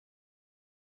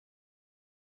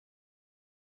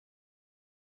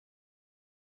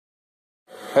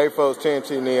Hey folks,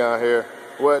 TNT Neon here.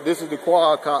 Well, this is the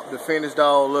quad cop, the finished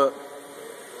all up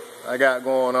I got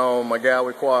going on, my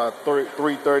Gaui quad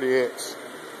 330X.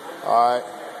 Alright,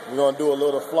 we're gonna do a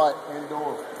little flight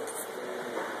indoors.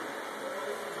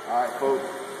 Alright folks.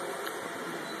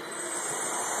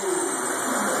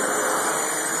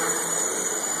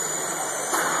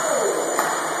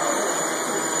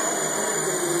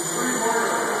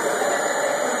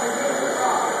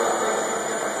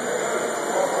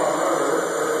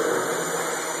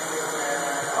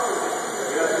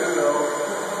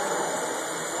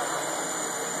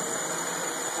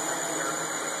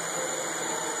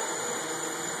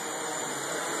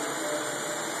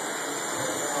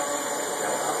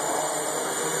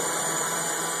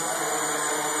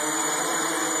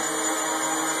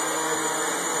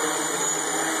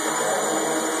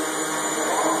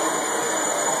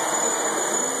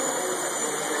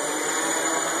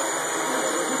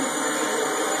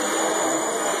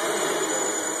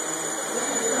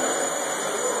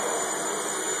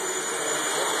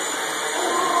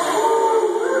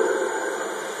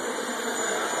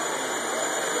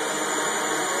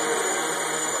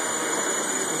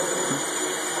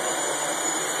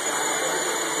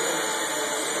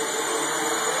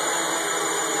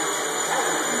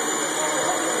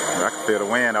 I can feel the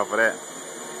wind off of that.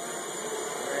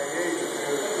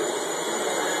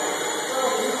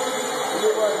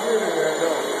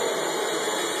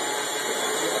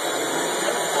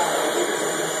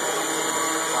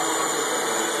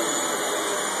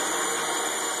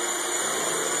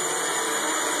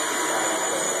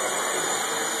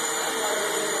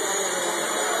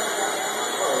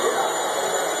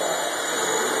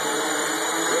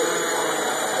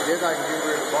 I guess I can get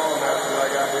rid of the ball now because I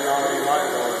got all these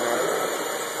lights on now.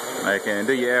 Hey, can you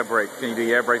do your air brakes? Can you do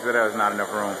your air brakes? There's not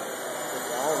enough room. I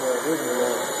don't know if this is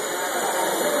going.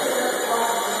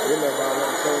 You know about what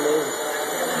I'm saying.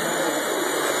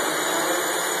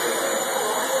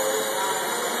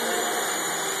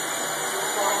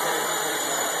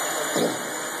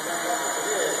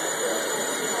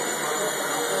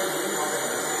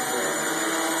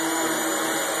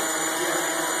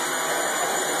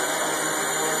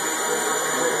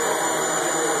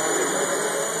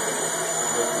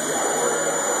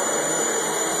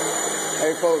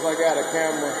 Hey folks, I got a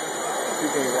camera. You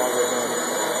can't walk right on it.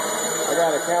 I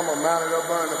got a camera mounted up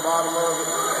on the bottom of it.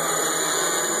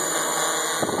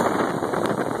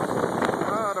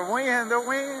 Oh, the wind, the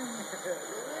wind.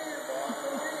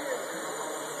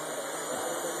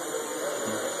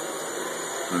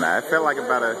 Nah, it felt like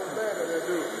about a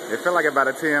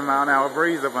 10-mile-an-hour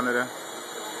breeze up under there.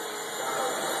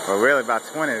 But really about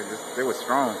 20. It was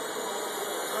strong.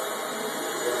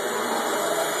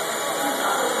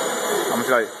 I'm gonna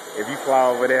tell you, if you fly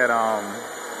over that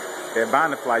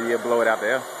binder fly, you'll blow it out the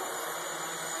air. I'm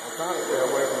trying to stay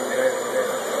away from that.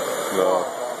 Lord,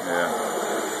 yeah.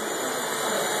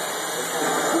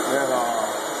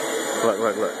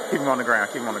 Look. Keep him on the ground.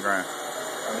 Keep him on the ground.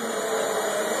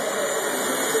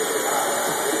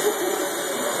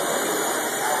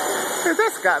 Is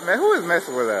that Scott, man? Who is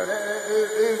messing with us?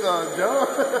 It's John.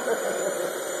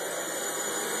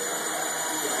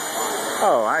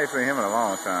 Oh, I ain't seen him in a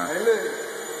long time. Hey, look.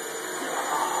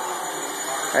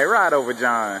 Hey, ride over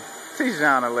John. Teach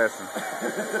John a lesson.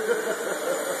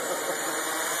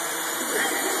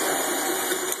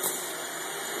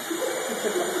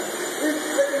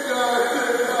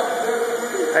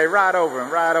 Hey, ride over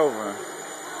him. Ride over him.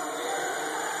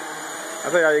 I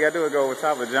tell you all you gotta do is go over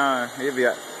top of John. He'll be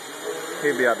out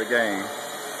the game.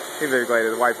 He's very glad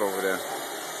his wife over there.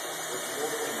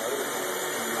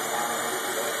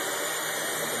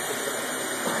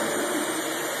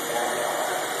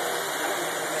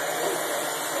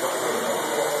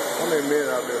 How many minutes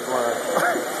out there flying?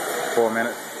 4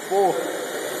 minutes. 4. Alright,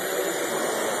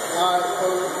 so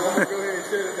I'm gonna go ahead and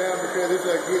shut it down because it's a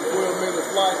good 12-minute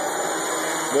flight.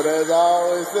 But as I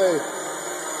always say,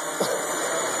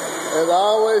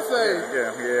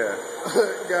 Yeah.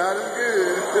 God is good.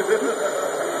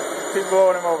 Keep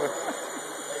blowing him over.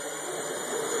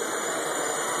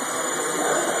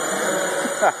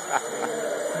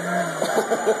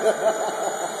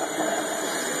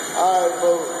 Alright,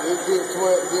 folks, let's get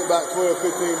about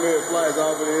 12-15-minute flights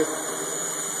off of this.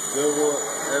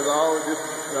 As always, this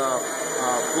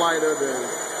flight of the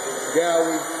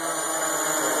Gaui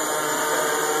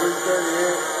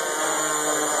 330X.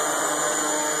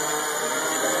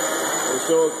 It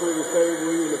shows pretty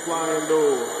stable even the flying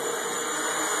doors.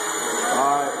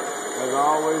 Alright, as I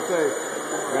always say,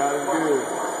 God is good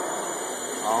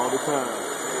all the time.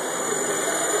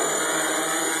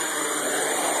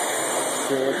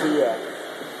 See you.